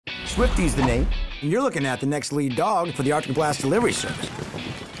Swifty's the name, and you're looking at the next lead dog for the Arctic Blast delivery service.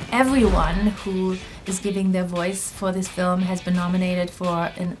 Everyone who is giving their voice for this film has been nominated for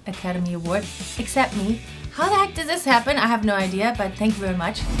an Academy Award, except me. How the heck did this happen? I have no idea, but thank you very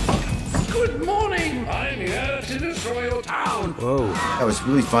much. Good morning! I'm here to destroy your town! Whoa. That was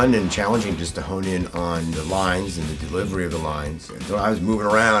really fun and challenging just to hone in on the lines and the delivery of the lines. So I was moving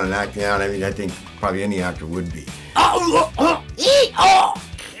around and acting out. I mean, I think probably any actor would be.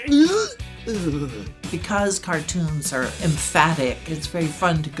 Because cartoons are emphatic, it's very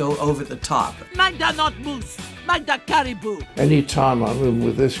fun to go over the top. Magda not moose, Magda caribou. Anytime I'm in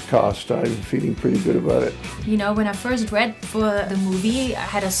with this cast, I'm feeling pretty good about it. You know, when I first read for the movie, I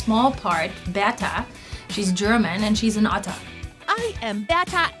had a small part, Berta. She's German and she's an otter. I am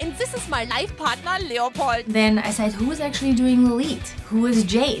Berta and this is my life partner, Leopold. Then I said, who is actually doing the lead? Who is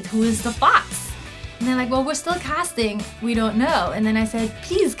Jade? Who is the fox? And they're like, well, we're still casting. We don't know. And then I said,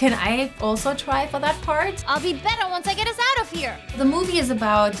 please, can I also try for that part? I'll be better once I get us out of here. The movie is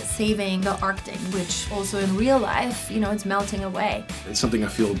about saving the Arctic, which also in real life, you know, it's melting away. It's something I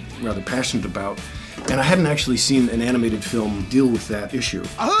feel rather passionate about. And I hadn't actually seen an animated film deal with that issue.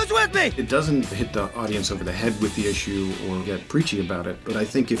 Who's with me? It doesn't hit the audience over the head with the issue or get preachy about it, but I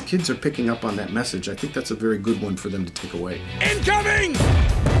think if kids are picking up on that message, I think that's a very good one for them to take away. Incoming!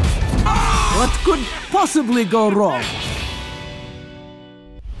 What could possibly go wrong?